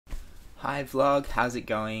Hi vlog, how's it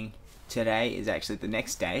going? Today is actually the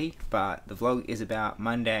next day, but the vlog is about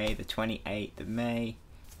Monday the 28th of May.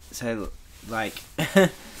 So like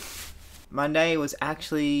Monday was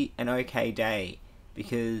actually an okay day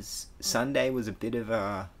because Sunday was a bit of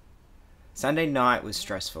a... Sunday night was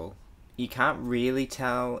stressful. You can't really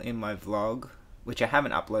tell in my vlog, which I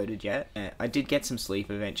haven't uploaded yet. I did get some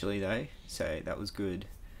sleep eventually though, so that was good.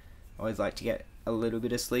 I always like to get a little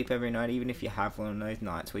bit of sleep every night, even if you have one of those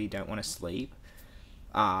nights where you don't want to sleep.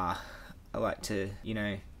 I like to,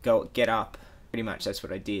 get up. Pretty much that's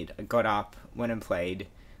what I did. I got up, went and played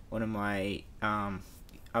one of my,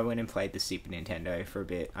 I went and played the Super Nintendo for a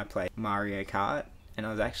bit. I played Mario Kart, and I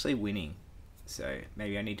was actually winning. So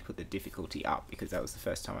maybe I need to put the difficulty up, because that was the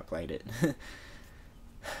first time I played it.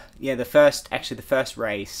 Yeah, the first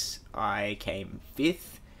race I came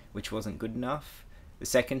 5th, which wasn't good enough. The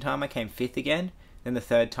second time I came 5th again, then the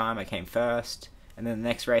third time I came 1st, and then the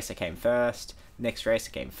next race I came 1st, next race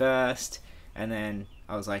I came 1st, and then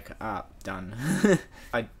I was like, done.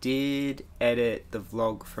 I did edit the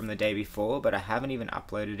vlog from the day before, but I haven't even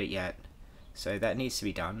uploaded it yet, so that needs to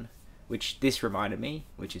be done, which this reminded me,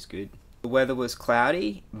 which is good. The weather was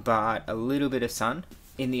cloudy, but a little bit of sun.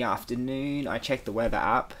 In the afternoon, I checked the weather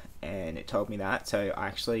app, and it told me that, so I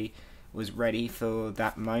actually was ready for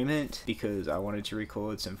that moment because I wanted to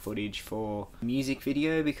record some footage for a music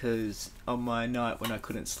video, because on my night when I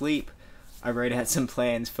couldn't sleep, I wrote out some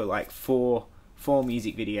plans for like four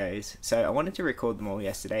music videos. So I wanted to record them all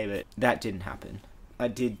yesterday, but that didn't happen. I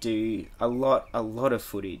did do a lot of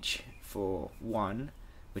footage for one,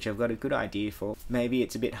 which I've got a good idea for. Maybe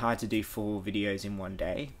it's a bit hard to do 4 videos in one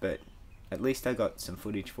day, but at least I got some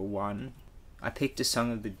footage for one. I picked a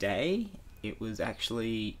song of the day. It was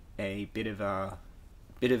actually a bit of a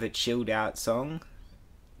chilled out song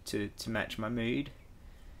to match my mood,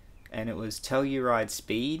 and it was Tell You Ride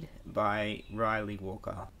Speed by Riley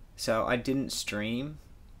Walker. So I didn't stream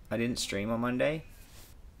on Monday.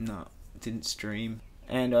 No, didn't stream.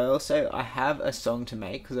 And I have a song to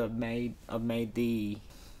make, because I've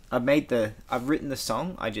written the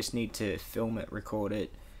song. I just need to film it, record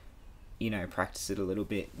it, practice it a little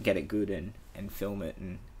bit, get it good, and film it,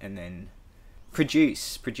 and then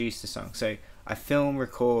produce the song. So I film,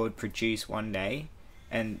 record, produce one day,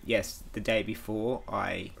 and yes, the day before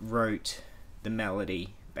I wrote the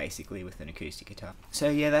melody basically with an acoustic guitar. So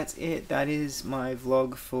yeah, that's it. That is my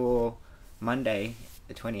vlog for Monday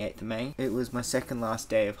the 28th of May. It was my second last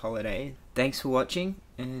day of holiday. Thanks for watching,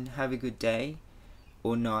 and have a good day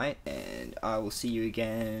or night, and I will see you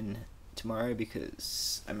again tomorrow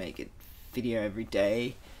because I make a video every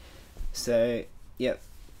day. So yep,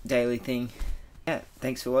 daily thing. Yeah,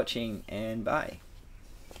 thanks for watching, and bye.